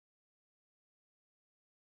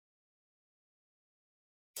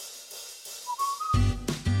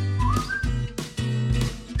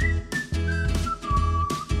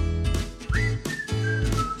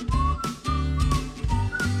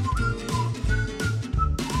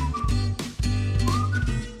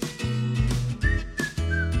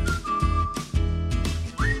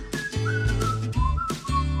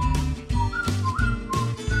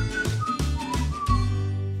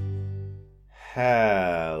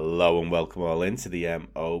Hello and welcome all into the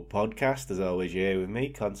MO podcast. As always, you're here with me,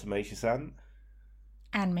 Consummation Sant.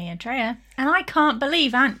 And me, Andrea. And I can't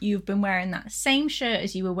believe, Ant, you've been wearing that same shirt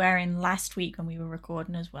as you were wearing last week when we were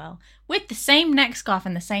recording as well. With the same neck scarf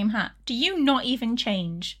and the same hat. Do you not even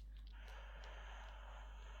change?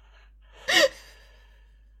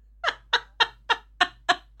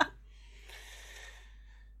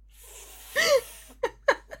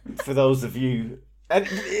 For those of you...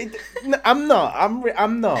 I'm not.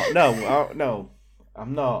 No,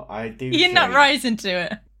 I'm not. I do You're not rising to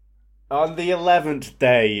it. On the 11th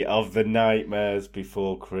day of the nightmares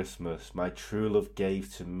before Christmas, my true love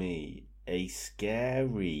gave to me a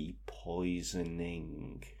scary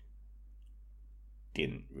poisoning.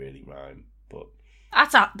 Didn't really rhyme, but...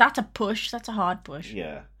 That's a push. That's a hard push.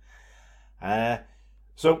 Yeah.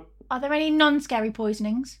 So... Are there any non-scary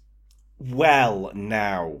poisonings? Well,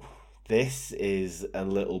 now... This is a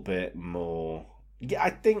little bit more... Yeah, I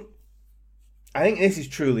think this is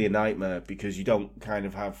truly a nightmare because you don't kind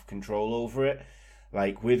of have control over it.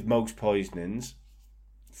 Like with most poisonings,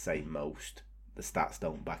 say most, the stats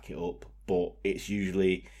don't back it up, but it's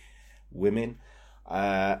usually women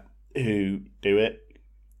who do it.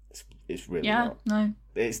 It's really not. No.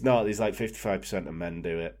 It's not. There's like 55% of men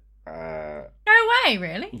do it. No way,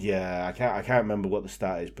 really? Yeah, I can't remember what the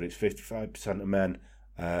stat is, but it's 55% of men.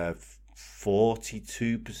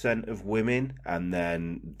 42% of women, and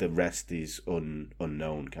then the rest is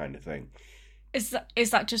unknown kind of thing. Is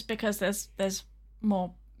that just because there's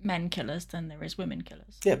more men killers than there is women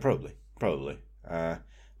killers? Yeah, probably.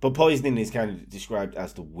 But poisoning is kind of described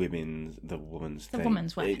as the woman's thing. The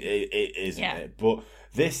woman's way. It isn't yeah. it? But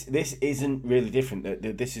this isn't really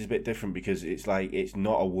different. This is a bit different because it's like it's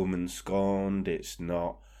not a woman scorned. It's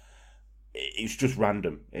not. It's just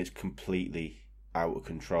random. It's completely out of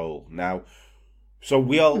control now. So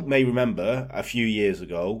we all may remember a few years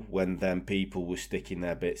ago when them people were sticking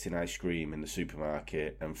their bits in ice cream in the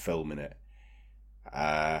supermarket and filming it.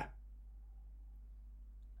 I'm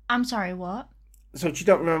sorry, what? So do you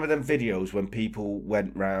don't remember them videos when people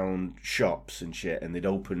went round shops and shit and they'd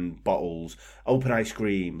open bottles, open ice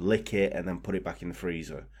cream, lick it and then put it back in the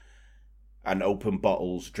freezer? And open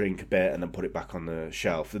bottles, drink a bit and then put it back on the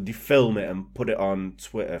shelf. They'd film it and put it on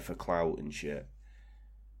Twitter for clout and shit.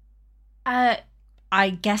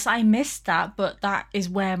 I guess I missed that, but that is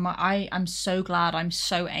where I'm so glad I'm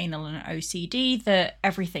so anal and OCD that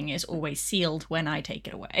everything is always sealed when I take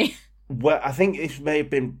it away. Well, I think it may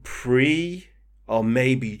have been pre or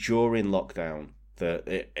maybe during lockdown that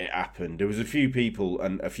it happened. There was a few people,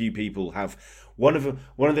 and a few people have... One of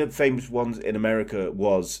the famous ones in America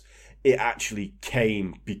was... It actually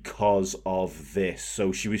came because of this.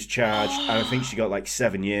 So she was charged, and I think she got like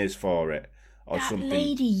 7 years for it. Or that something.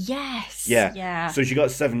 Lady, yes. Yeah. So she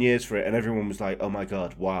got 7 years for it, and everyone was like, oh my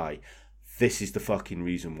God, why? This is the fucking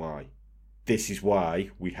reason why. This is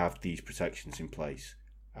why we have these protections in place.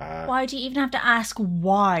 Why do you even have to ask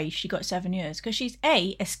why she got 7 years? Because she's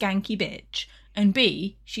A, a skanky bitch, and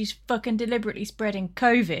B, she's fucking deliberately spreading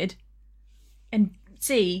COVID, and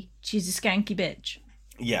C, she's a skanky bitch.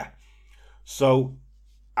 Yeah. So,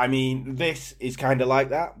 I mean, this is kind of like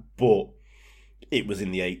that, but it was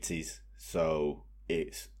in the 80s. So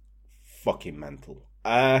it's fucking mental.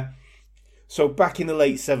 So back in the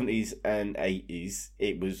late 70s and 80s,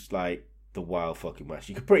 it was like the wild fucking west.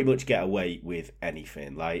 You could pretty much get away with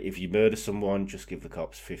anything. Like if you murder someone, just give the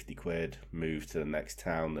cops 50 quid, move to the next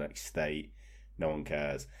town, the next state. No one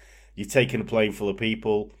cares. You've taken a plane full of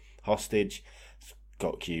people, hostage,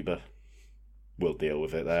 got Cuba. We'll deal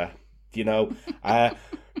with it there. You know,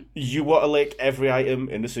 you want to lick every item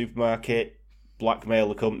in the supermarket, blackmail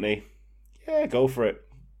the company. Yeah, go for it.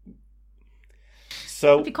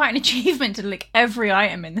 So it'd be quite an achievement to lick every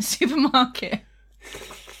item in the supermarket.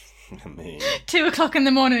 I mean, 2 o'clock in the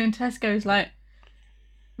morning and Tesco's like,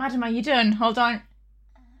 Madam, are you done? Hold on.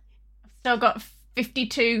 I've still got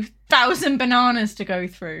 52,000 bananas to go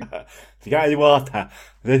through. If you got any water,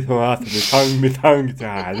 this water, my tongue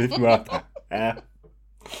dry, this water.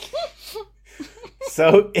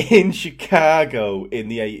 So in Chicago in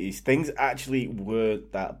the 80s, things actually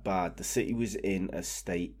weren't that bad. The city was in a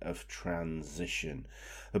state of transition.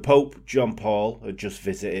 The Pope, John Paul, had just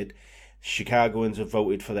visited. Chicagoans have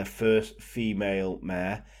voted for their first female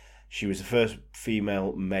mayor. She was the first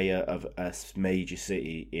female mayor of a major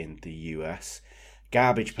city in the US.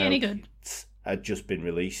 Garbage pail Kids had just been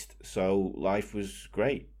released, so life was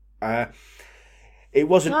great. It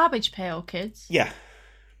wasn't... Garbage Pail Kids? Yeah.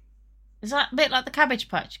 Is that a bit like the Cabbage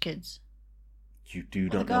Patch Kids? You do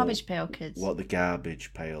not know the Garbage Pail Kids. What the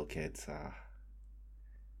Garbage Pail Kids are.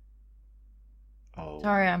 Oh.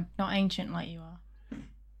 Sorry, I'm not ancient like you are.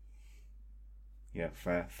 Yeah,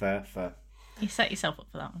 fair. You set yourself up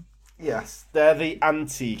for that one. Yes, they're the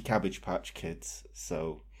anti-Cabbage Patch Kids,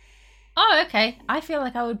 so... Oh, okay. I feel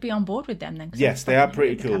like I would be on board with them then. Yes, they are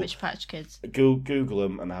pretty cool. Cabbage Patch Kids. Google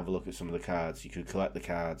them and have a look at some of the cards. You could collect the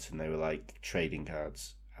cards, and they were like trading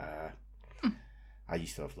cards. I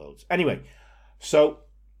used to have loads. Anyway, so...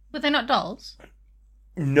 Were they not dolls?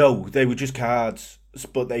 No, they were just cards,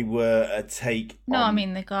 but they were a take No, on... I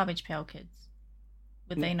mean the Garbage Pail Kids.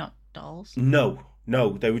 Were they not dolls? No,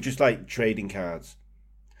 they were just like trading cards.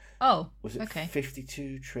 Oh, Was it okay.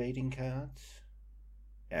 52 trading cards?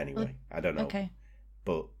 Anyway, I don't know. Okay.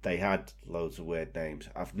 But they had loads of weird names.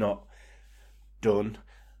 I've not done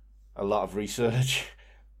a lot of research.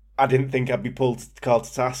 I didn't think I'd be called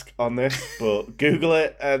to task on this, but Google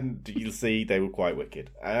it and you'll see they were quite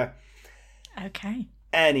wicked. Okay.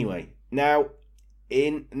 Anyway, now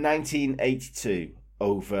in 1982,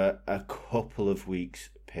 over a couple of weeks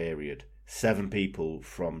period, 7 people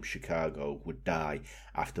from Chicago would die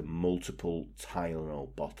after multiple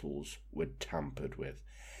Tylenol bottles were tampered with.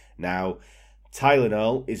 Now,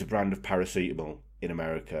 Tylenol is a brand of paracetamol in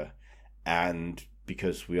America, and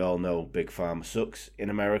because we all know Big Pharma sucks in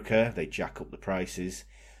America, they jack up the prices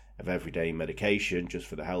of everyday medication just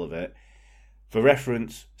for the hell of it. For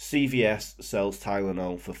reference, CVS sells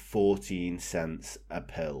Tylenol for 14 cents a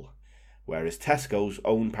pill, whereas Tesco's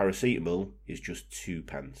own paracetamol is just 2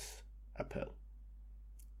 pence a pill.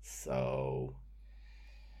 So,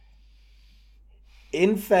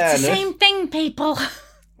 in fairness... It's the same thing, people!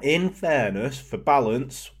 In fairness, for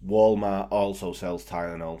balance, Walmart also sells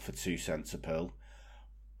Tylenol for 2 cents a pill,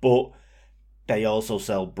 but they also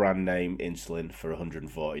sell brand name insulin for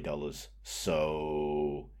 $140.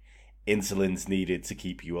 So, insulin's needed to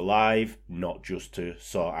keep you alive, not just to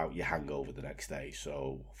sort out your hangover the next day.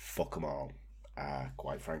 So, fuck them all,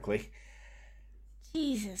 quite frankly.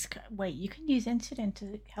 Jesus Christ. Wait, you can use insulin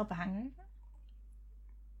to help a hangover?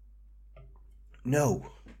 No.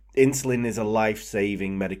 Insulin is a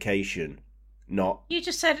life-saving medication, not... You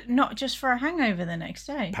just said not just for a hangover the next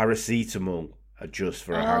day. Paracetamol are just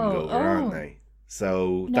for a hangover, aren't they?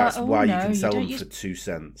 So that's you can sell them for 2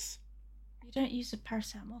 cents. You don't use a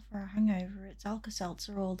paracetamol for a hangover. It's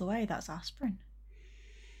Alka-Seltzer all the way. That's aspirin.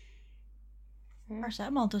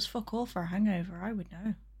 Paracetamol does fuck all for a hangover, I would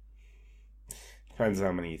know. Depends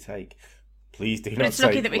how many you take. Please do but not it's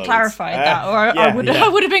lucky that we loads. clarified that, or I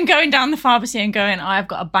would have been going down the pharmacy and going, I've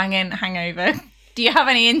got a banging hangover. Do you have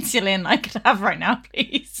any insulin I could have right now,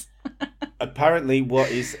 please? Apparently,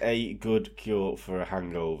 what is a good cure for a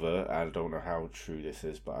hangover, I don't know how true this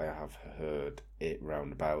is, but I have heard it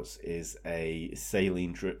roundabouts, is a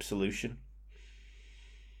saline drip solution.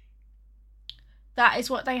 That is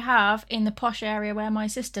what they have in the posh area where my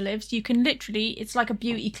sister lives. You can literally, it's like a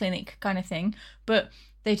beauty clinic kind of thing, but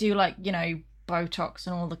they do like, you know, Botox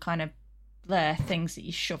and all the kind of things that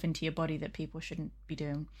you shove into your body that people shouldn't be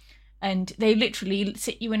doing. And they literally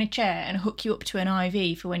sit you in a chair and hook you up to an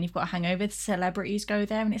IV for when you've got a hangover. The celebrities go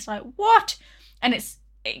there and it's like, what? And it's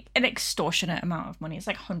an extortionate amount of money. It's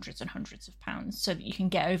like hundreds and hundreds of pounds so that you can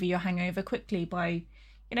get over your hangover quickly by,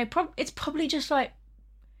 you know, it's probably just like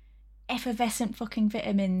effervescent fucking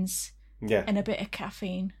vitamins and a bit of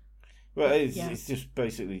caffeine. Well, it's just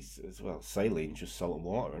basically, well, saline, just salt and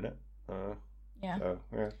water, isn't it?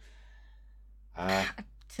 So,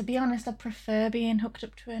 to be honest, I prefer being hooked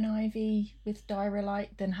up to an IV with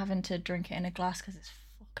Diarrhelite than having to drink it in a glass because it's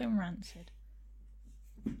fucking rancid.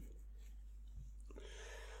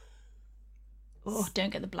 Oh,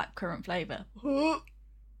 don't get the blackcurrant flavour. Oh,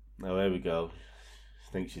 there we go.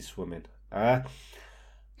 I think she's swimming. On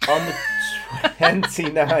the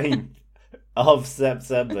 29th of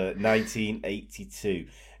September 1982,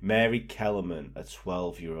 Mary Kellerman, a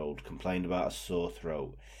 12-year-old, complained about a sore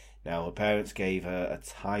throat. Now, her parents gave her a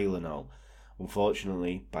Tylenol.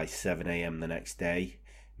 Unfortunately, by 7 a.m. the next day,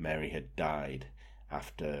 Mary had died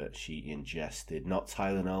after she ingested not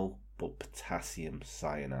Tylenol, but potassium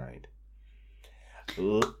cyanide.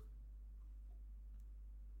 I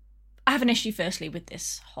have an issue, firstly, with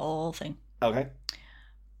this whole thing. Okay.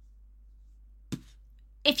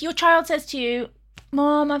 If your child says to you,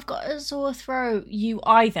 Mom, I've got a sore throat, you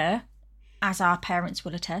either, as our parents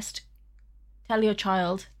will attest, tell your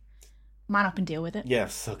child, man up and deal with it. Yeah,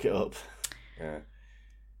 suck it up. Yeah.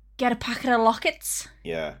 Get a packet of Lockets.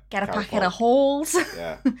 Yeah. Get a packet of Halls.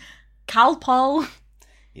 Yeah. Calpol.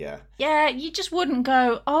 Yeah. Yeah, you just wouldn't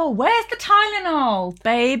go, oh, where's the Tylenol,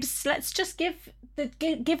 babes? Let's just give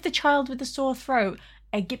the child with the sore throat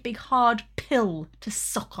a big hard pill to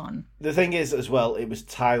suck on. The thing is, as well, it was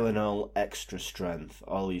Tylenol extra strength.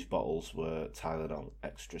 All these bottles were Tylenol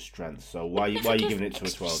extra strength. So why are you giving it to a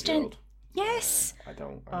 12-year-old? Yes. I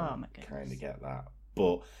don't Oh my goodness. kind of get that.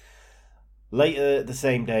 But later the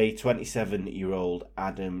same day, 27-year-old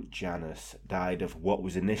Adam Janus died of what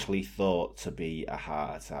was initially thought to be a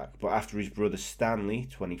heart attack. But after his brother Stanley,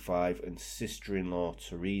 25, and sister-in-law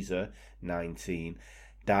Teresa, 19,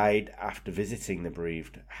 died after visiting the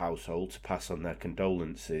bereaved household to pass on their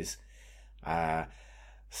condolences,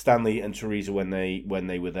 Stanley and Teresa, when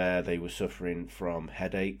they were there, they were suffering from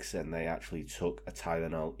headaches, and they actually took a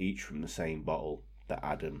Tylenol each from the same bottle that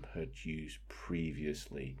Adam had used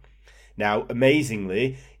previously. Now,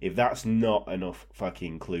 amazingly, if that's not enough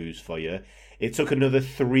fucking clues for you, it took another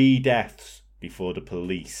 3 deaths before the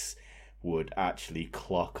police would actually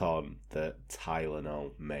clock on that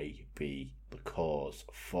Tylenol may be the cause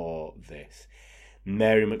for this.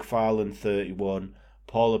 Mary McFarlane, 31,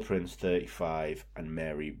 Paula Prince, 35, and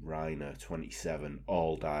Mary Reiner, 27,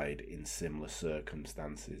 all died in similar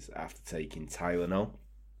circumstances after taking Tylenol.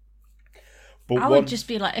 But I would just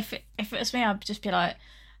be like, if it was me, I'd just be like,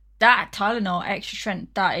 that Tylenol extra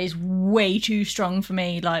strength, that is way too strong for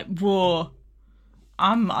me. Like, whoa.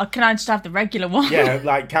 Can I just have the regular one? Yeah,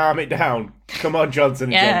 like, calm it down. Come on,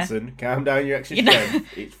 Johnson & Johnson. Calm down your extra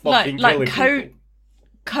strength. It's fucking killing people.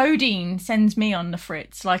 Codeine sends me on the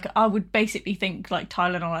fritz. Like, I would basically think, like,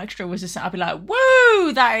 Tylenol extra was just, I'd be like,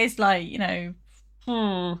 woo! That is, like, you know,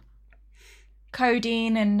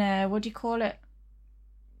 codeine and, what do you call it?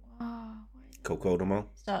 Cocodamol?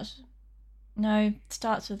 Starts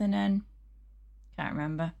with an N. Can't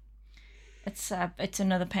remember. It's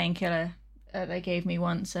another painkiller they gave me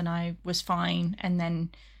once, and I was fine. And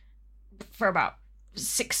then for about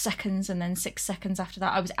 6 seconds, and then 6 seconds after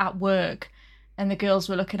that, I was at work, and the girls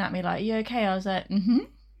were looking at me like, "You okay?" I was like,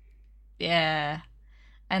 yeah.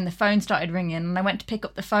 And the phone started ringing, and I went to pick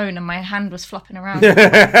up the phone, and my hand was flopping around,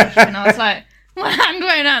 and I was like, my hand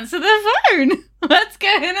won't answer the phone. What's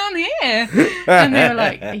going on here? And they were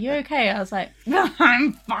like, "Are you okay?" I was like,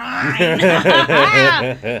 "I'm fine."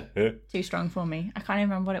 Too strong for me. I can't even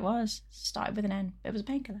remember what it was. Started with an N. It was a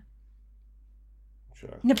painkiller.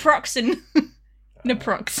 Sure. Naproxen.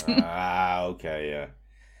 Naproxen. Okay,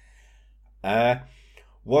 yeah.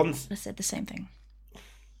 Once I said the same thing.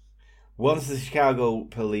 Once the Chicago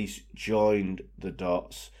police joined the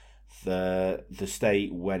dots, the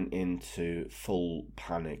state went into full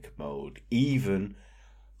panic mode. Even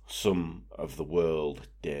some of the world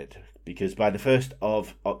did, because by the 1st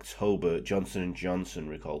of October, Johnson & Johnson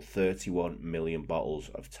recalled 31 million bottles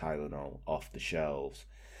of Tylenol off the shelves.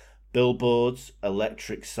 Billboards,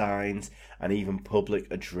 electric signs, and even public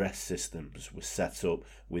address systems were set up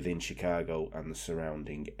within Chicago and the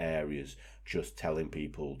surrounding areas, just telling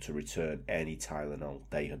people to return any Tylenol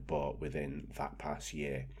they had bought within that past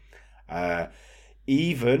year.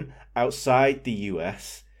 Even outside the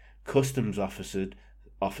US, customs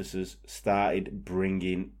officers started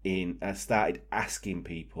started asking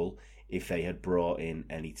people if they had brought in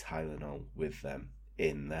any Tylenol with them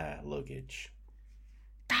in their luggage.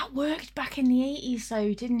 That worked back in the 80s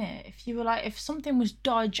though, didn't it? If you were like, if something was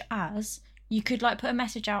dodge as, you could like put a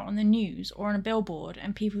message out on the news or on a billboard,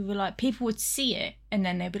 and people would see it, and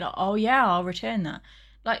then they'd be like, "Oh yeah, I'll return that."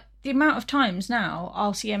 Like, the amount of times now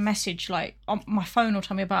I'll see a message, like, on my phone will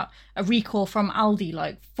tell me about a recall from Aldi,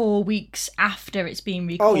 like, 4 weeks after it's been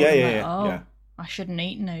recalled. Oh, yeah. I shouldn't have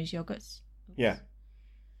eaten those yogurts. Yeah.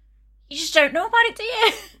 You just don't know about it, do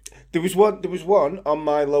you? There was one on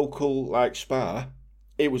my local, like, Spar.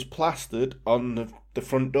 It was plastered on the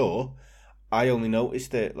front door. I only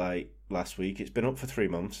noticed it, like, last week. It's been up for 3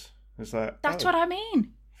 months. It's like, that's what I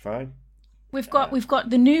mean. Fine. We've got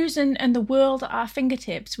the news and the world at our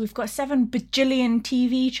fingertips. We've got 7 bajillion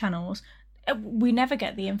TV channels. We never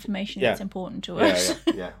get the information that's important to us.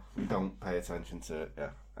 Yeah. We don't pay attention to it.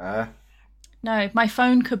 Yeah. No, my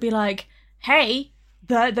phone could be like, "Hey,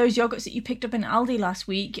 those yogurts that you picked up in Aldi last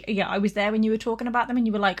week, yeah, I was there when you were talking about them, and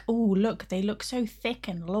you were like, oh, look, they look so thick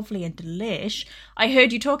and lovely and delish. I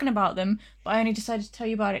heard you talking about them, but I only decided to tell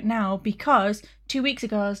you about it now because 2 weeks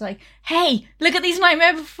ago I was like, hey, look at these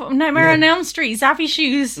Nightmare on Elm Street Zappy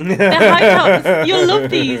shoes. They're high tops. You'll love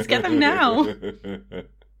these. Get them now."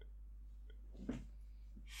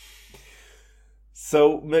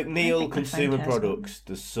 So McNeil Consumer Products,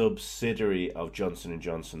 the subsidiary of Johnson &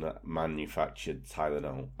 Johnson that manufactured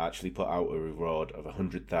Tylenol, actually put out a reward of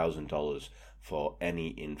 $100,000 for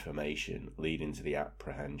any information leading to the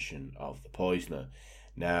apprehension of the poisoner.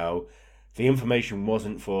 Now, the information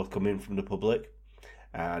wasn't forthcoming from the public,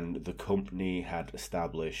 and the company had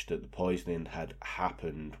established that the poisoning had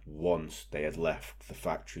happened once they had left the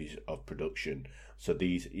factories of production. So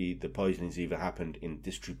the poisonings either happened in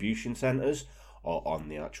distribution centres or on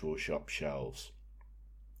the actual shop shelves.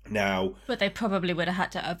 Now, But they probably would have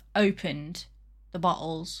had to have opened the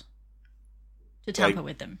bottles to tamper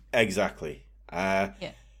with them. exactly.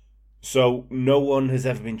 Yeah. So no one has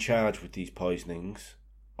ever been charged with these poisonings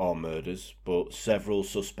or murders, but several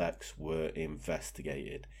suspects were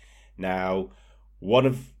investigated. Now, one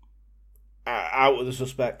of out of the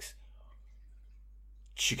suspects,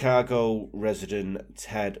 Chicago resident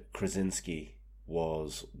Ted Krasinski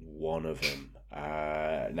was one of them.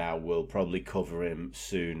 Now, we'll probably cover him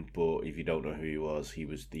soon, but if you don't know who he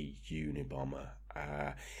was the Unabomber.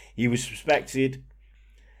 He was suspected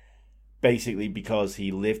basically because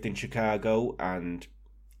he lived in Chicago and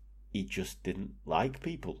he just didn't like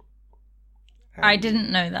people. I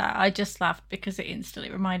didn't know that. I just laughed because it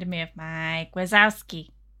instantly reminded me of Mike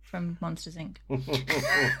Wazowski from Monsters, Inc.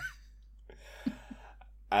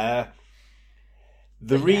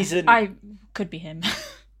 The reason I could be him.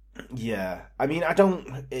 Yeah, I mean,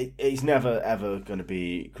 he's never ever going to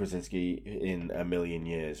be Krasinski in a million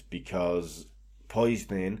years because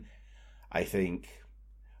poisoning, I think,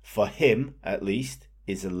 for him at least,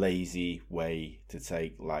 is a lazy way to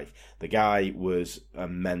take life. The guy was a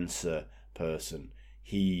Mensa person.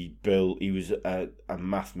 He was a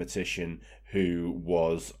mathematician who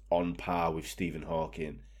was on par with Stephen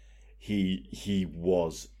Hawking. He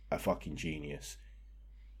was a fucking genius.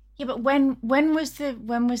 Yeah, but when was the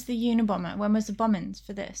Unabomber? When was the bombings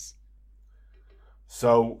for this?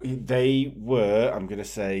 So they were, I'm gonna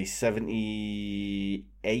say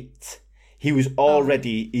 78. He'd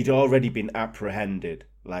already been apprehended,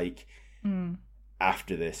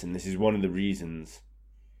 after this, and this is one of the reasons.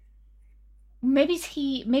 Maybe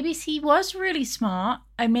he was really smart,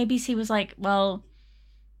 and maybe he was like, well,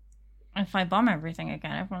 if I bomb everything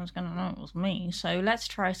again, everyone's going to know it was me. So let's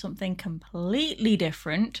try something completely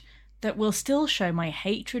different that will still show my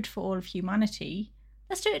hatred for all of humanity.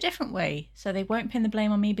 Let's do it a different way so they won't pin the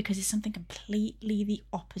blame on me because it's something completely the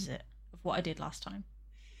opposite of what I did last time.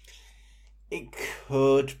 It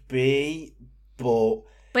could be, but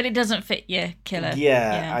it doesn't fit your killer.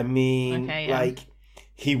 Yeah. I mean,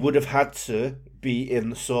 he would have had to be in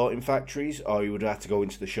the sorting factories or he would have had to go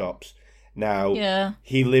into the shops. Now,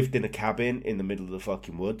 he lived in a cabin in the middle of the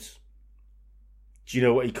fucking woods. Do you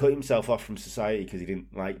know what? He cut himself off from society because he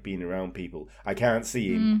didn't like being around people. I can't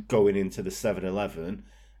see him going into the 7-Eleven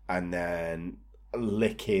and then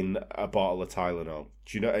licking a bottle of Tylenol.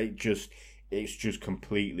 Do you know? It's just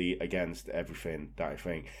completely against everything that I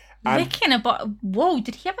think. Licking a bottle? Whoa,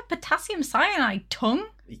 did he have a potassium cyanide tongue?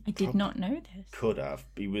 I did not know this. Could have.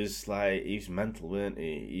 He was mental, weren't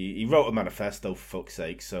he? He wrote a manifesto, for fuck's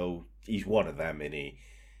sake, so he's one of them, and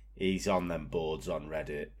he's on them boards on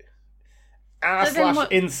Reddit.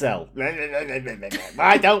 /incel.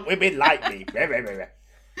 Why don't women like me?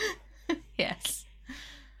 Yes.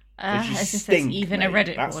 Stink, even mate. a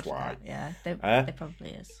Reddit That's board why. for that. Yeah, there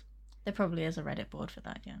probably is. There probably is a Reddit board for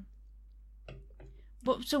that, yeah.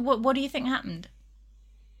 But so what do you think happened?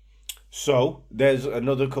 So, there's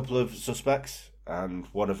another couple of suspects, and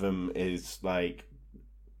one of them is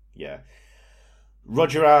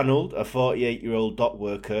Roger Arnold, a 48-year-old dock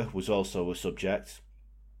worker, was also a subject.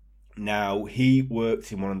 Now, he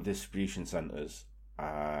worked in one of the distribution centres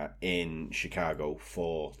in Chicago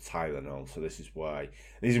for Tylenol. So this is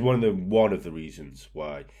one of the reasons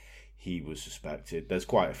why he was suspected. There's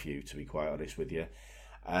quite a few, to be quite honest with you.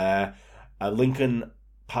 A Lincoln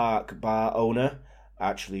Park bar owner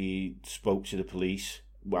actually spoke to the police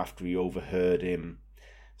after he overheard him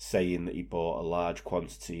saying that he bought a large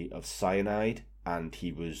quantity of cyanide and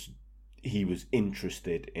he was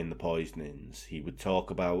interested in the poisonings. He would talk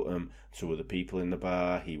about them to other people in the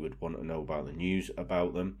bar. He would want to know about the news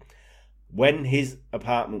about them. When his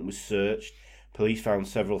apartment was searched, police found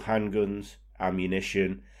several handguns,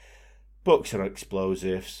 ammunition, books on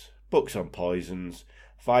explosives, books on poisons,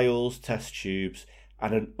 vials, test tubes,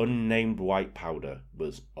 and an unnamed white powder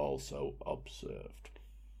was also observed.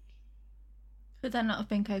 Could that not have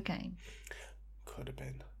been cocaine? Could have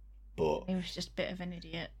been. But he was just a bit of an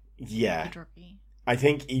idiot. Yeah. I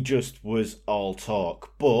think he just was all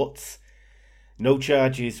talk. But no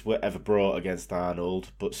charges were ever brought against Arnold.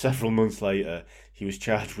 But several months later, he was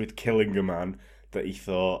charged with killing a man that he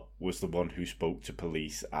thought was the one who spoke to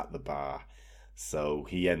police at the bar. So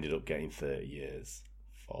he ended up getting 30 years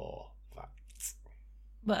for that.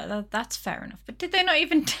 Well, that's fair enough. But did they not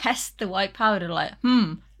even test the white powder?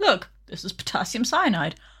 Look, this is potassium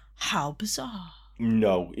cyanide. How bizarre.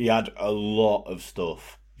 No, he had a lot of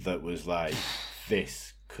stuff that was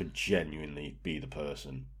this could genuinely be the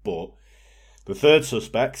person. But the third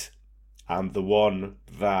suspect, and the one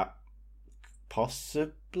that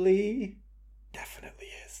possibly, definitely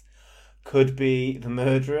is, could be the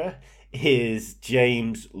murderer is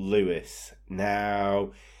James Lewis.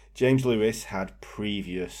 Now, James Lewis had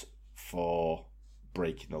previous for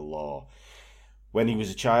breaking the law. When he was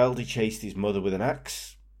a child, he chased his mother with an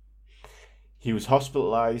axe. He was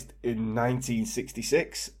hospitalised in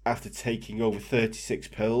 1966 after taking over 36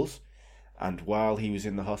 pills, and while he was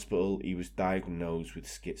in the hospital, he was diagnosed with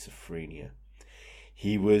schizophrenia.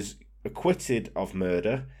 He was acquitted of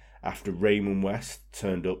murder after Raymond West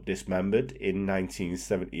turned up dismembered in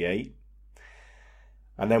 1978.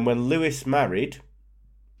 And then when Lewis married,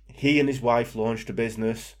 he and his wife launched a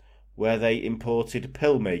business where they imported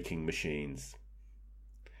pill-making machines.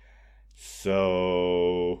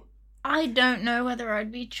 So... I don't know whether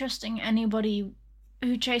I'd be trusting anybody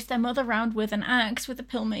who chased their mother around with an axe with a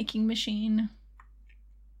pill-making machine.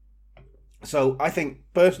 So I think,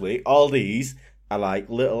 personally, all these are like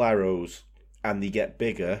little arrows, and they get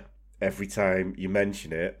bigger every time you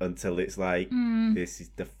mention it until it's like, this is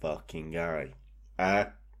the fucking guy.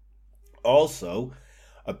 Also,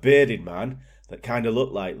 a bearded man that kind of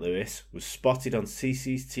looked like Lewis was spotted on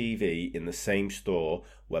CCTV in the same store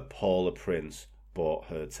where Paula Prince bought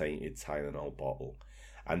her tainted Tylenol bottle.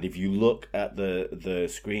 And if you look at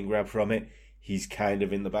the screen grab from it, he's kind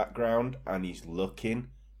of in the background and he's looking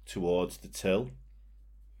towards the till.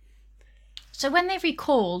 So when they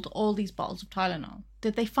recalled all these bottles of Tylenol,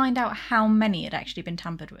 did they find out how many had actually been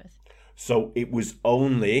tampered with? So it was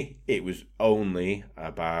only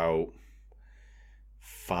about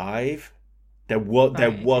 5. There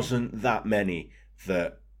wasn't that many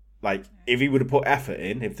that, like, if he would have put effort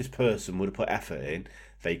in, if this person would have put effort in,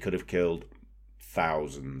 they could have killed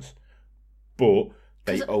thousands. But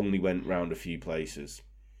they only went round a few places.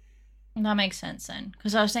 That makes sense then.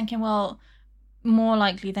 Because I was thinking, well, more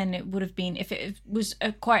likely than it would have been, if it was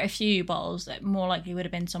quite a few bottles, that more likely would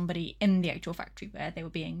have been somebody in the actual factory where they were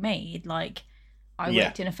being made. Like, I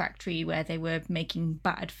worked in a factory where they were making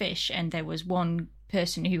battered fish, and there was one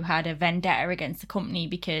person who had a vendetta against the company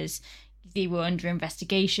because they were under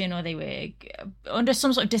investigation or they were under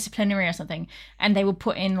some sort of disciplinary or something, and they were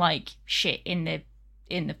putting like shit in the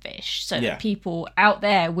fish so that people out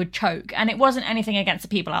there would choke. And it wasn't anything against the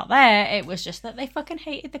people out there, it was just that they fucking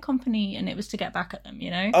hated the company and it was to get back at them,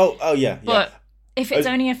 you know? Oh yeah. But if it's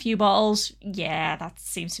only a few bottles, that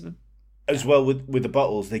seems to be... As well, with the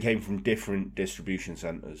bottles, they came from different distribution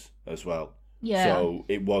centres as well. Yeah. So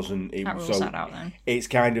it wasn't... That rules that out then. It's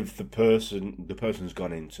kind of the person's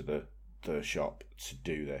gone into the shop to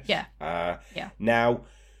do this. Yeah. Now,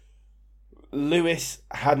 Lewis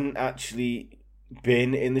hadn't actually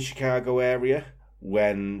been in the Chicago area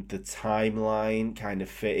when the timeline kind of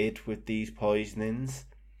fitted with these poisonings.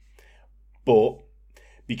 But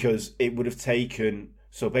because it would have taken...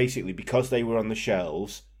 So basically, because they were on the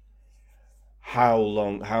shelves...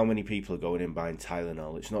 How many people are going in buying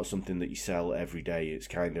Tylenol? It's not something that you sell every day. It's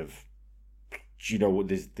kind of, you know,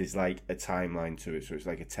 there's like a timeline to it. So it's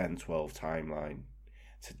like a 10-12 timeline.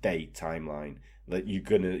 It's a date timeline that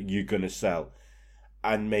you're gonna sell.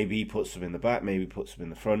 And maybe he puts them in the back, maybe he puts them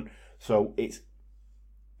in the front. So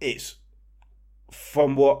it's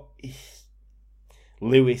from what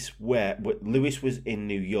Lewis was in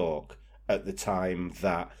New York at the time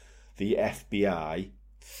that the FBI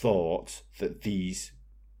thought that these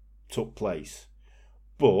took place,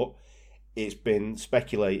 but it's been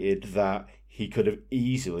speculated that he could have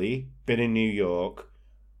easily been in New York,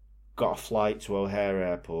 got a flight to O'Hare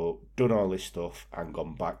Airport, done all this stuff and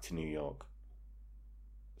gone back to New York.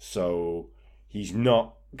 So he's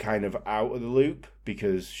not kind of out of the loop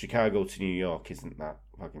because Chicago to New York isn't that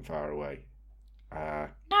fucking far away. No,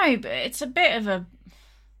 but it's a bit of a...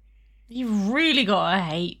 You've really got to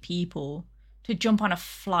hate people to jump on a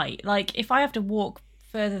flight. Like, if I have to walk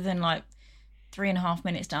further than like 3.5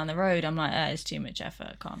 minutes down the road, I'm like, that is too much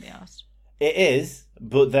effort. Can't be asked. It is,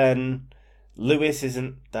 but then Lewis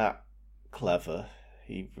isn't that clever.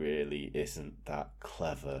 He really isn't that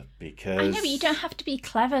clever because... I know, but you don't have to be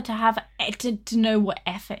clever to have to know what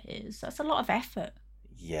effort is. That's a lot of effort.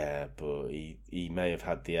 Yeah, but he may have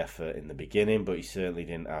had the effort in the beginning, but he certainly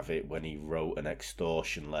didn't have it when he wrote an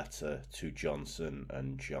extortion letter to Johnson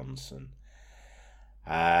and Johnson.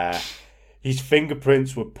 His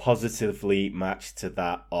fingerprints were positively matched to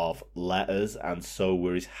that of letters, and so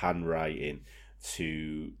were his handwriting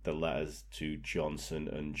to the letters to Johnson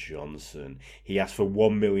and Johnson. He asked for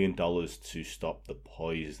 $1 million to stop the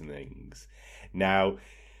poisonings. Now,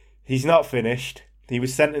 he's not finished. He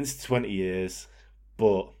was sentenced to 20 years,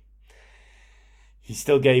 but he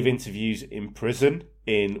still gave interviews in prison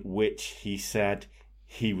in which he said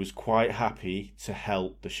he was quite happy to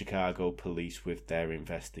help the Chicago police with their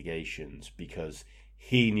investigations because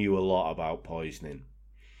he knew a lot about poisoning.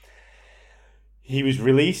 He was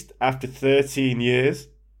released after 13 years.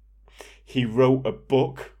 He wrote a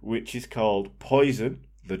book which is called Poison,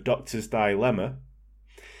 The Doctor's Dilemma.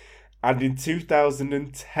 And in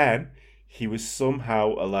 2010, he was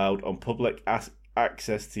somehow allowed on public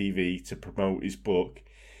access TV to promote his book,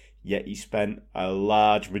 yet he spent a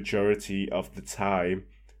large majority of the time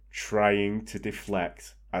trying to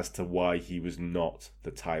deflect as to why he was not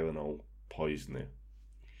the Tylenol poisoner.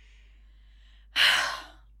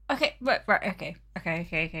 Okay, right, okay.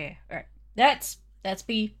 Right. Let's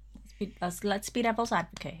be devil's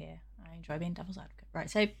advocate here. I enjoy being devil's advocate. Right,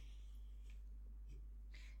 so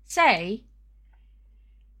say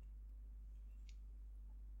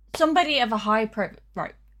somebody of a high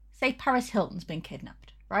right. Say Paris Hilton's been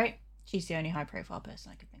kidnapped, right? She's the only high profile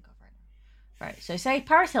person I could think of right now. Right, so say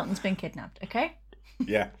Paris Hilton's been kidnapped, okay?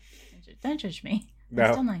 Yeah. Don't judge me. No.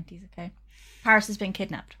 It's still 90s, okay? Paris has been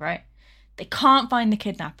kidnapped, right? They can't find the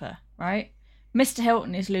kidnapper, right? Mr.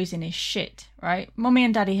 Hilton is losing his shit, right? Mummy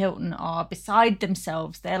and Daddy Hilton are beside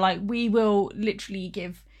themselves. They're like, we will literally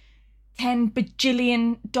give $10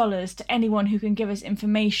 bajillion to anyone who can give us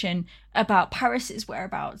information about Paris's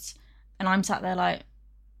whereabouts. And I'm sat there like,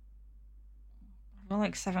 I've got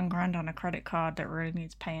like $7,000 on a credit card that really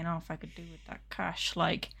needs paying off. I could do with that cash.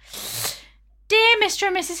 Like, dear Mr.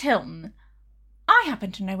 and Mrs. Hilton, I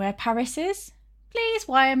happen to know where Paris is. Please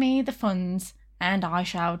wire me the funds and I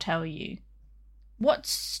shall tell you.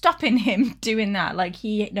 What's stopping him doing that? Like,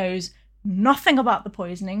 he knows nothing about the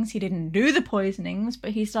poisonings. He didn't do the poisonings,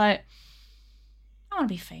 but he's like, I want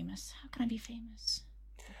to be famous. How can I be famous?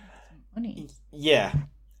 Money. Yeah,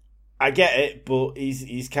 I get it, but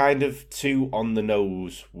he's kind of too on the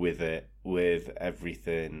nose with it, with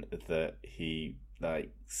everything that he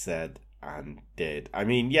like said and did. I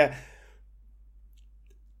mean, yeah,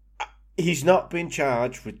 he's not been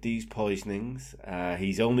charged with these poisonings.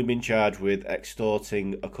 He's only been charged with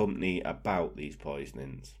extorting a company about these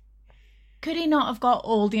poisonings. Could he not have got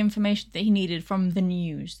all the information that he needed from the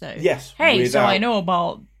news, though? Yes. Hey, so I know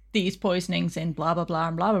about these poisonings in blah, blah, blah,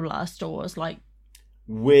 and blah, blah, blah stores. Like,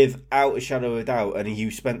 without a shadow of a doubt. And you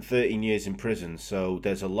spent 13 years in prison, so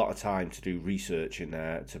there's a lot of time to do research in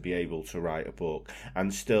there to be able to write a book.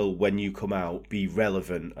 And still, when you come out, be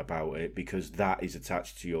relevant about it, because that is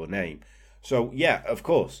attached to your name. So, yeah, of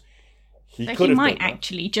course. He might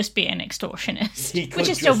actually just be an extortionist, which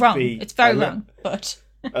is still wrong. It's very wrong, but...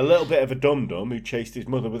 a little bit of a dum-dum who chased his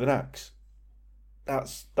mother with an axe.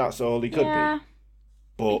 That's all he could be.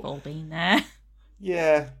 But we've all been there.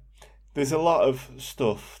 Yeah, there's a lot of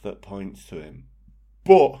stuff that points to him.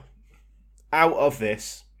 But out of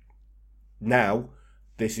this, now,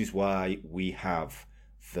 this is why we have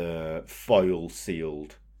the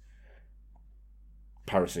foil-sealed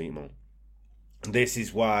paracetamol. This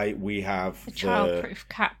is why we have the childproof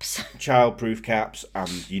caps. Childproof caps,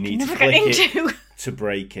 and you need to click it to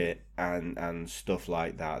break it and stuff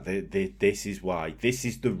like that. This is why. This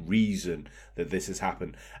is the reason that this has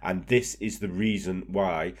happened. And this is the reason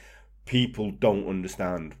why people don't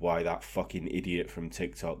understand why that fucking idiot from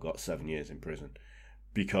TikTok got 7 years in prison.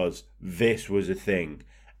 Because this was a thing.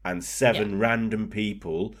 And seven random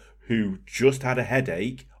people who just had a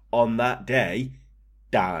headache on that day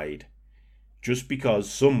died. Just because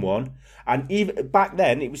someone, and even back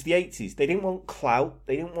then, it was the 80s. They didn't want clout.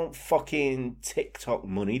 They didn't want fucking TikTok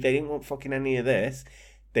money. They didn't want fucking any of this.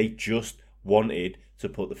 They just wanted to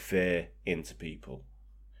put the fear into people.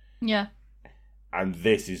 Yeah. And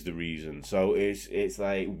this is the reason. So it's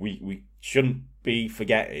like, we shouldn't be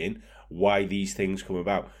forgetting why these things come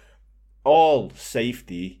about. All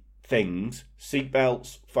safety things,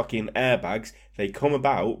 seatbelts, fucking airbags, they come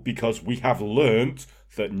about because we have learnt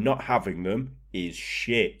that not having them is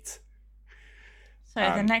shit. So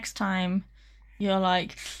the next time you're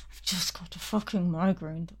like, I've just got a fucking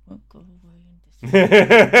migraine that won't go away in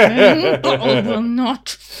this bottle will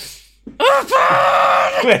not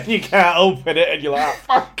open! When you can't open it and you're like,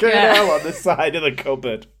 fucking hell, on the side of the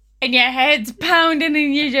cupboard. And your head's pounding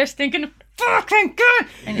and you're just thinking, fucking good!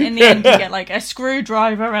 And in the end you get like a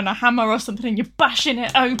screwdriver and a hammer or something and you're bashing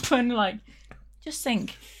it open. Like, just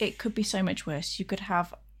think, it could be so much worse. You could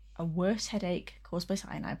have a worse headache caused by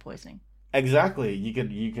cyanide poisoning. Exactly. You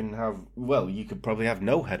can have, well, you could probably have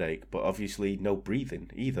no headache, but obviously no breathing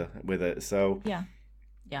either with it. So yeah.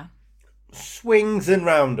 Swings and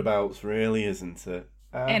roundabouts, really, isn't it?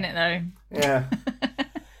 In it though. Yeah.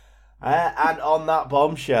 And on that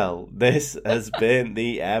bombshell, this has been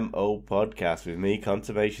the MO podcast with me,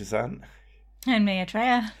 Conservation San. And me,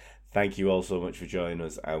 Atreya. Thank you all so much for joining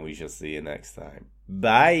us, and we shall see you next time.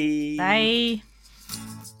 Bye. Bye.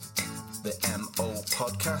 The MO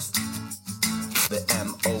Podcast. The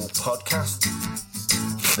MO Podcast.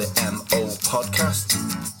 The MO Podcast.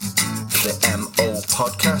 The MO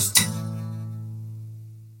Podcast.